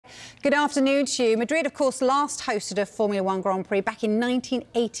Good afternoon to you. Madrid, of course, last hosted a Formula One Grand Prix back in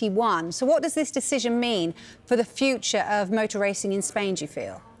 1981. So what does this decision mean for the future of motor racing in Spain, do you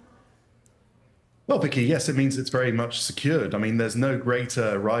feel? Well, Vicky, yes, it means it's very much secured. I mean, there's no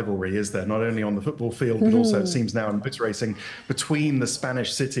greater rivalry, is there? Not only on the football field, but also it seems now in motor racing between the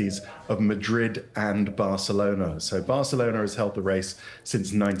Spanish cities of Madrid and Barcelona. So Barcelona has held the race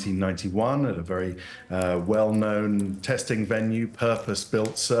since 1991 at a very well-known testing venue,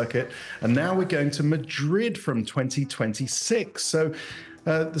 purpose-built circuit. And now we're going to Madrid from 2026. So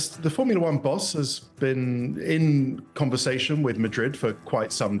the Formula One boss has been in conversation with Madrid for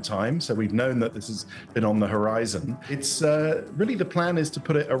quite some time, so we've known that this has been on the horizon. It's really the plan is to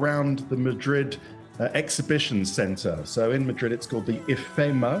put it around the Madrid Exhibition Centre. So in Madrid, it's called the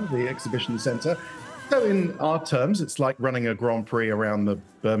IFEMA, the Exhibition Centre. So in our terms, it's like running a Grand Prix around the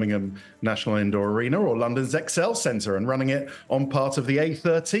Birmingham National Indoor Arena or London's Excel Centre and running it on part of the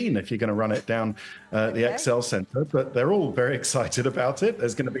A13 if you're going to run it down the Excel Centre. But they're all very excited about it.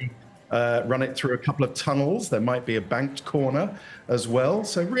 There's going to be run it through a couple of tunnels. There might be a banked corner as well.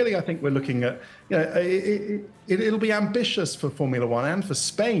 So really, I think we're looking at, it'll be ambitious for Formula One and for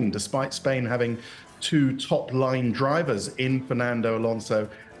Spain, despite Spain having two top-line drivers in Fernando Alonso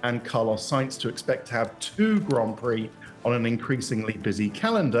and Carlos Sainz, to expect to have two Grand Prix on an increasingly busy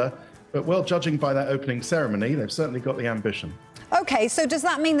calendar. But well, judging by that opening ceremony, they've certainly got the ambition. OK, so does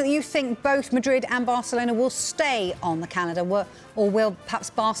that mean that you think both Madrid and Barcelona will stay on the calendar, or will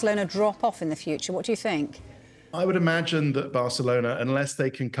perhaps Barcelona drop off in the future? What do you think? I would imagine that Barcelona, unless they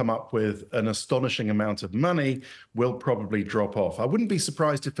can come up with an astonishing amount of money, will probably drop off. I wouldn't be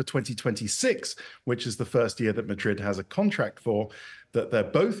surprised if for 2026, which is the first year that Madrid has a contract for, that they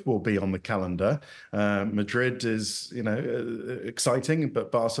both will be on the calendar. Madrid is, exciting,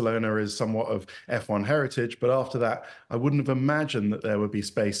 but Barcelona is somewhat of F1 heritage. But after that, I wouldn't have imagined that there would be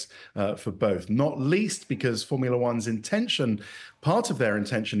space for both, not least because Formula One's intention, part of their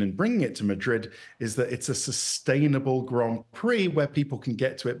intention in bringing it to Madrid, is that it's a sustainable Grand Prix where people can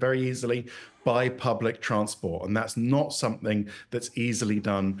get to it very easily by public transport. And that's not something that's easily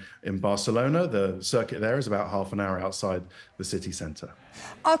done in Barcelona. The circuit there is about half an hour outside the city centre.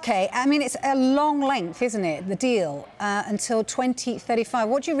 OK, I mean, it's a long length, isn't it, the deal, until 2035.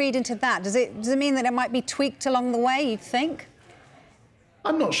 What do you read into that? Does it mean that it might be tweaked along the way, you'd think?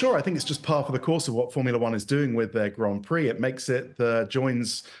 I'm not sure. I think it's just par for the course of what Formula One is doing with their Grand Prix. It makes it,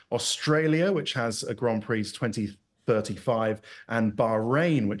 joins Australia, which has a Grand Prix 2035, and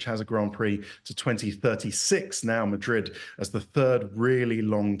Bahrain, which has a Grand Prix to 2036. Now Madrid as the third really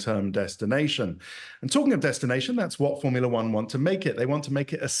long-term destination. And talking of destination, that's what Formula One want to make it. They want to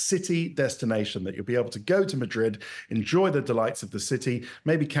make it a city destination, that you'll be able to go to Madrid, enjoy the delights of the city,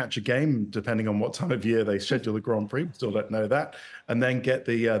 maybe catch a game, depending on what time of year they schedule the Grand Prix, we still don't know that, and then get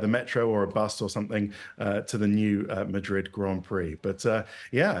the metro or a bus or something to the new Madrid Grand Prix. But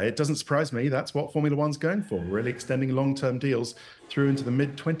yeah, it doesn't surprise me. That's what Formula One's going for, really extending long-term deals through into the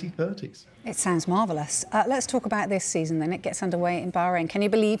mid-2030s. It sounds marvellous. Let's talk about this season then. It gets underway in Bahrain. Can you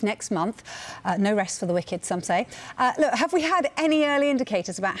believe next month? No rest for the wicked, some say. Look, have we had any early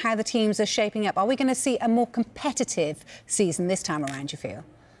indicators about how the teams are shaping up? Are we going to see a more competitive season this time around, you feel?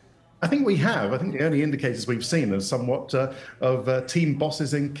 I think we have. I think the only indicators we've seen are somewhat of team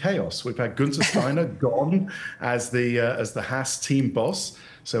bosses in chaos. We've had Gunther Steiner gone as the Haas team boss.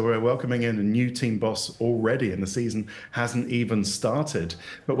 So we're welcoming in a new team boss already, and the season hasn't even started.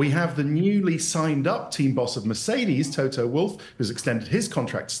 But we have the newly signed up team boss of Mercedes, Toto Wolff, who's extended his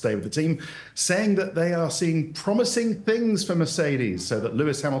contract to stay with the team, saying that they are seeing promising things for Mercedes, so that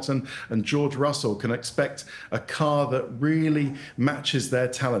Lewis Hamilton and George Russell can expect a car that really matches their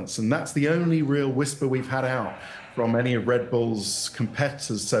talents. And that's the only real whisper we've had out from any of Red Bull's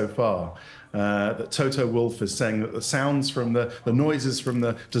competitors so far. That Toto Wolff is saying that the sounds from the noises from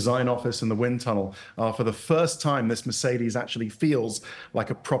the design office and the wind tunnel are, for the first time, this Mercedes actually feels like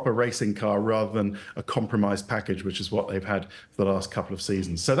a proper racing car rather than a compromised package, which is what they've had for the last couple of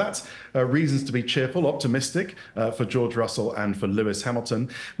seasons. So that's reasons to be cheerful, optimistic for George Russell and for Lewis Hamilton.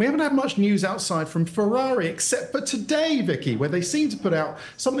 We haven't had much news outside from Ferrari, except for today, Vicky, where they seem to put out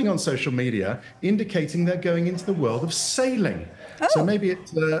something on social media indicating they're going into the world of sailing. Oh. So maybe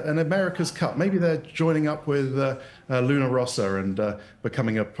it's an America's Cup. Maybe they're joining up with Luna Rossa and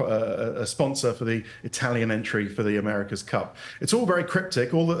becoming a sponsor for the Italian entry for the America's Cup. It's all very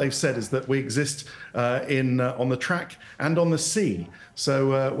cryptic. All that they've said is that we exist on the track and on the sea. So,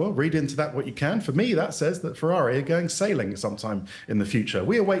 well, read into that what you can. For me, that says that Ferrari are going sailing sometime in the future.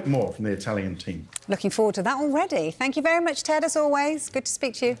 We await more from the Italian team. Looking forward to that already. Thank you very much, Ted, as always. Good to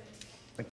speak to you.